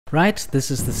Right,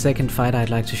 this is the second fight I'd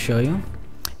like to show you.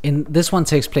 In this one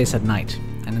takes place at night,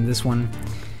 and in this one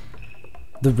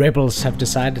the rebels have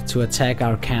decided to attack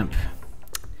our camp,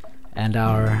 and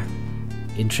our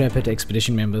intrepid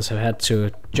expedition members have had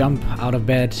to jump out of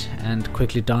bed and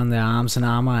quickly don their arms and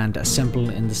armor and assemble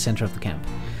in the center of the camp.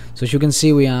 So as you can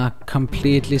see, we are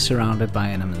completely surrounded by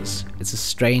enemies. It's a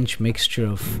strange mixture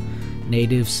of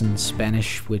natives and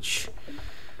Spanish, which,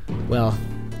 well,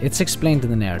 it's explained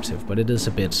in the narrative, but it is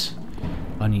a bit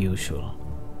unusual.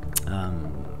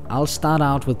 I'll start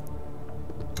out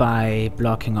by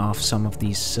blocking off some of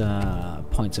these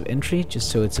points of entry,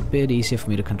 just so it's a bit easier for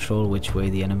me to control which way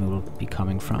the enemy will be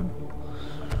coming from.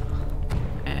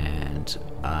 And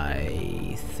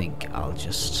I think I'll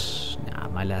just...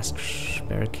 my last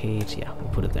barricade, yeah, we'll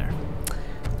put it there.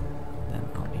 Then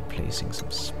I'll be placing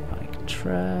some spike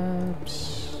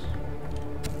traps.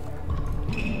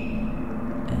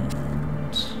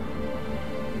 And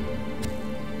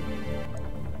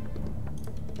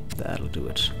that'll do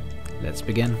it. Let's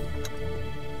begin.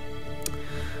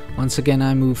 Once again,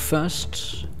 I move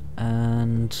first,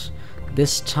 and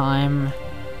this time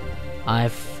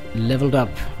I've leveled up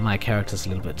my characters a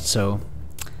little bit. So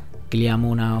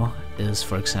Guillermo now is,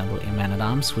 for example, a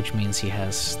man-at-arms, which means he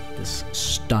has this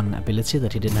stun ability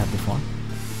that he didn't have before.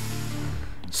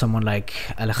 Someone like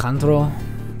Alejandro,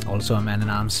 also a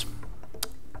man-at-arms,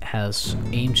 has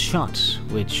aimed shot,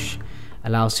 which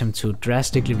allows him to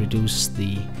drastically reduce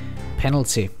the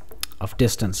penalty of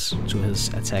distance to his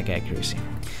attack accuracy.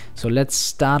 So let's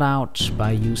start out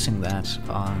by using that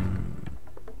on...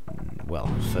 well,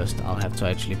 first I'll have to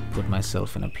actually put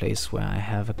myself in a place where I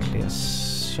have a clear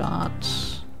shot.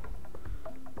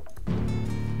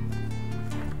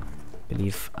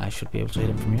 Believe I should be able to hit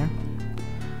him from here.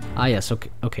 Ah yes,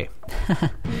 okay.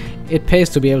 It pays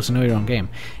to be able to know your own game.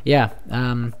 Yeah,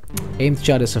 aimed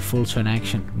shot is a full turn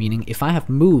action, meaning if I have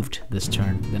moved this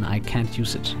turn, then I can't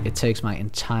use it. It takes my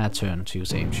entire turn to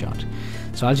use aimed shot.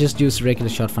 So I'll just use regular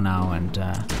shot for now and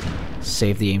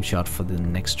save the aimed shot for the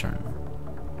next turn.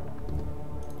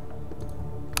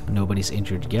 Nobody's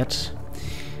injured yet.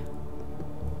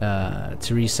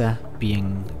 Teresa,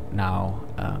 being now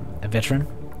a veteran,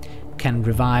 can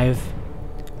revive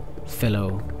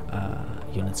fellow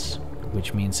units,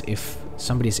 which means if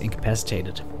somebody's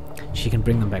incapacitated, she can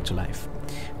bring them back to life.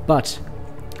 But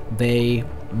they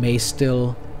may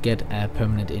still get a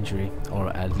permanent injury, or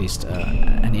at least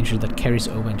an injury that carries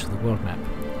over into the world map,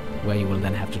 where you will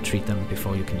then have to treat them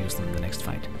before you can use them in the next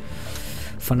fight.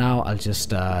 For now, I'll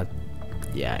just...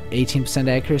 yeah, 18%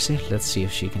 accuracy. Let's see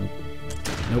if she can...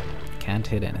 Nope, can't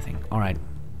hit anything. Alright.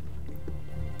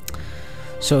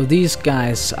 So these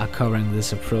guys are covering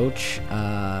this approach.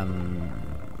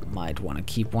 Might want to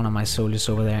keep one of my soldiers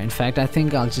over there. In fact, I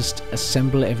think I'll just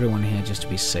assemble everyone here just to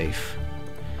be safe.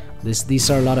 These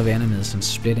are a lot of enemies, and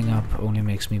splitting up only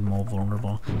makes me more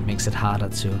vulnerable. It makes it harder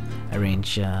to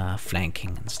arrange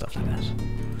flanking and stuff like that.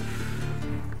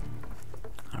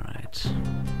 Alright.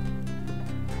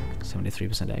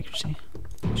 73% accuracy.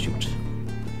 Shoot.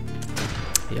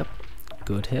 Yep.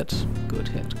 Good hit. Good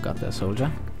hit. Got that soldier.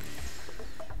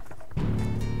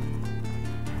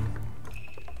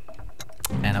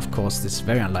 And of course, it's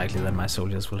very unlikely that my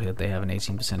soldiers will hit. They have an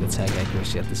 18% attack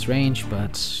accuracy at this range,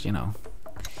 but, you know,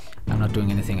 I'm not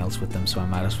doing anything else with them, so I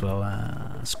might as well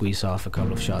squeeze off a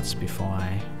couple of shots before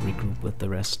I regroup with the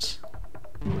rest.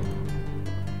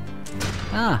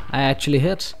 Ah, I actually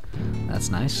hit. That's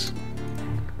nice.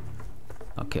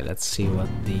 Okay, let's see what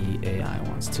the AI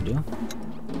wants to do.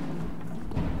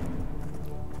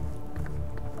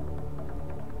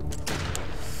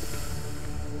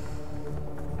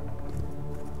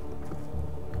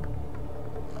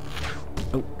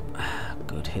 Oh,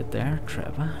 good hit there,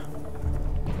 Trevor.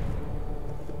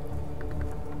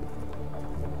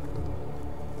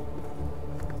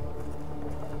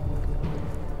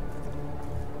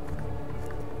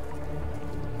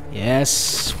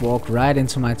 Yes, walk right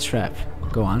into my trap.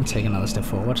 Go on, take another step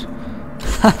forward.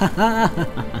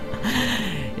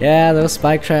 Yeah, those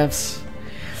spike traps.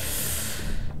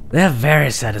 They're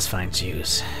very satisfying to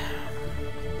use.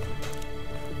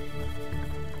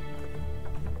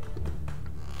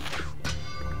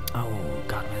 Oh,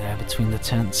 got me there between the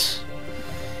tents.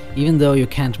 Even though you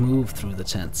can't move through the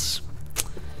tents,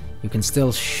 you can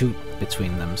still shoot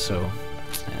between them, so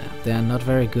they're not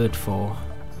very good for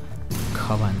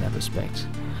cover in that respect.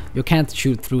 You can't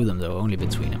shoot through them though, only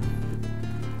between them.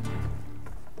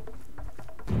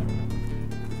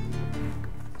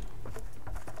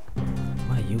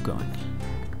 Where are you going?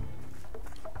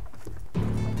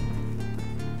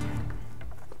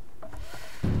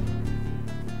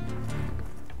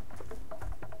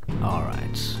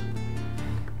 Alright.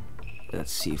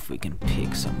 Let's see if we can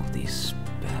pick some of these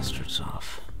bastards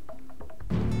off.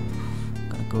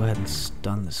 Gonna go ahead and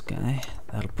stun this guy.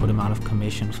 That'll put him out of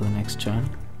commission for the next turn.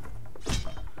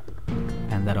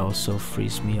 And that also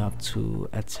frees me up to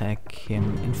attack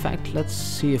him. In fact, let's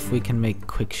see if we can make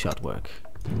quick shot work.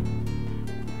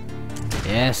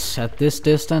 Yes, at this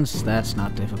distance, that's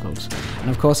not difficult. And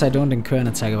of course I don't incur an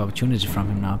attack of opportunity from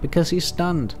him now, because he's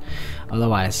stunned.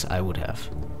 Otherwise, I would have.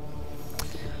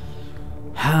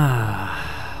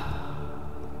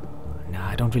 No,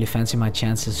 I don't really fancy my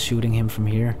chances shooting him from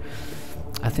here.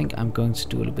 I think I'm going to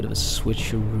do a little bit of a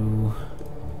switcheroo.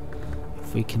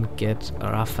 If we can get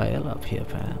Raphael up here,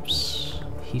 perhaps.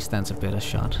 He stands a better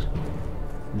shot.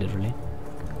 Literally.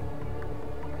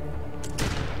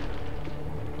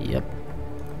 Yep.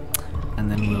 And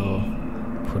then we'll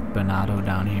put Bernardo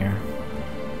down here.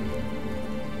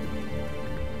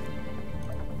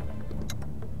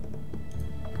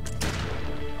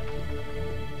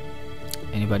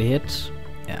 Anybody hit?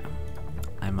 Yeah.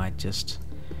 I might just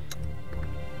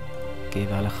give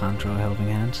Alejandro a helping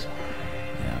hand.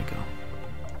 There we go.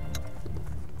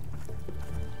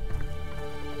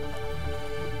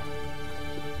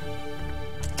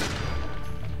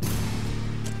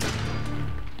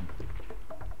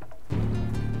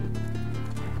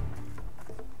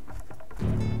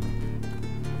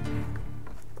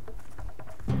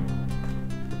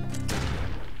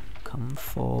 Come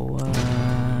forward.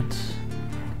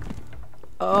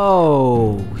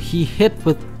 Oh, he hit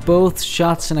with both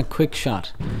shots in a quick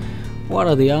shot. What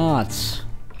are the odds?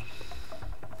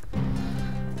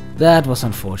 That was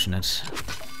unfortunate.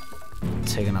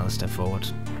 Take another step forward.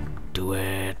 Do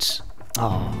it.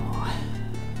 Oh.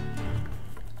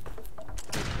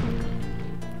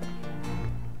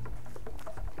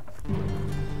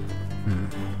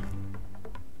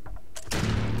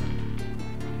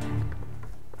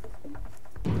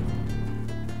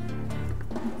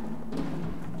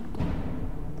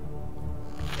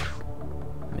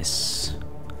 Miss.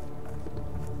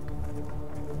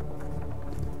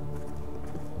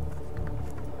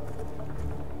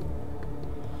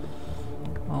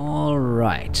 All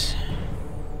right.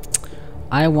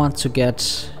 I want to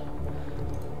get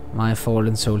my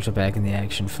fallen soldier back in the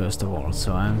action first of all,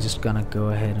 so I'm just gonna go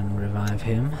ahead and revive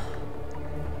him.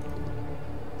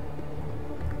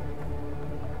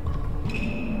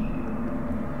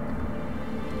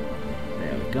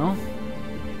 There we go.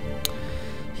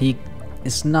 He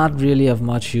is not really of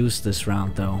much use this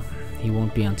round though. He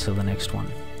won't be until the next one.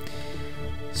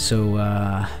 So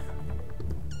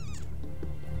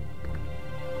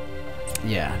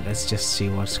yeah, let's just see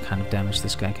what kind of damage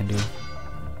this guy can do.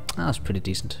 Ah, that's pretty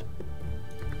decent.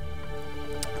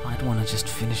 Might want to just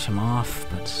finish him off,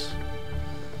 but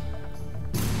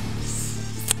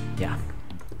yeah,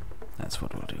 that's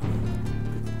what we'll do.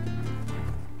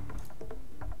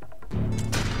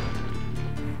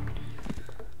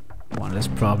 One less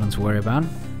problem to worry about.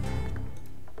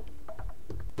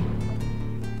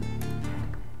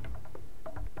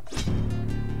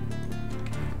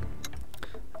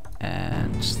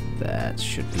 And that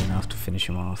should be enough to finish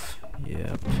him off.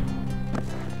 Yep.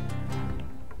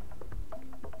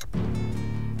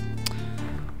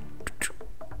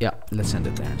 Yeah, let's end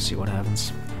it there and see what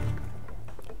happens.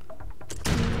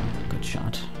 Good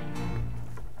shot.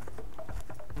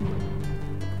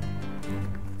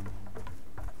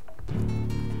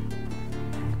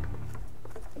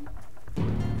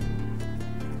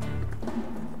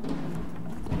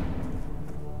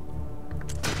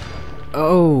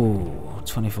 Oh,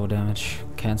 24 damage.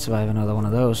 Can't survive another one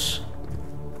of those.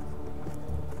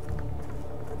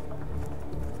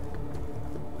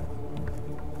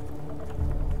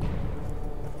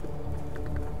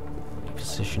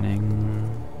 Positioning.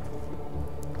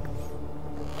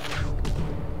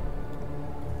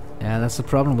 Yeah, that's the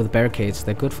problem with barricades.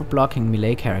 They're good for blocking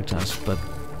melee characters, but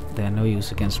they're no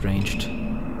use against ranged.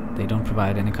 They don't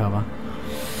provide any cover.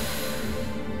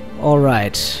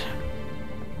 Alright.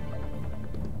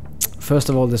 First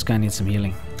of all, this guy needs some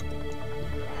healing.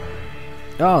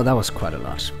 Oh, that was quite a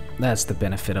lot. That's the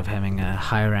benefit of having a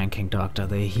high-ranking doctor.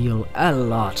 They heal a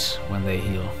lot when they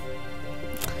heal.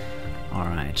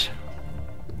 Alright.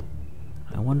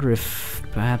 I wonder if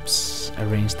perhaps a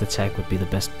ranged attack would be the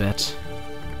best bet.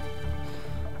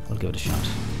 We'll give it a shot.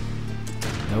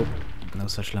 Nope, no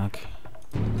such luck.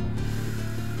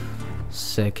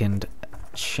 Second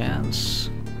chance.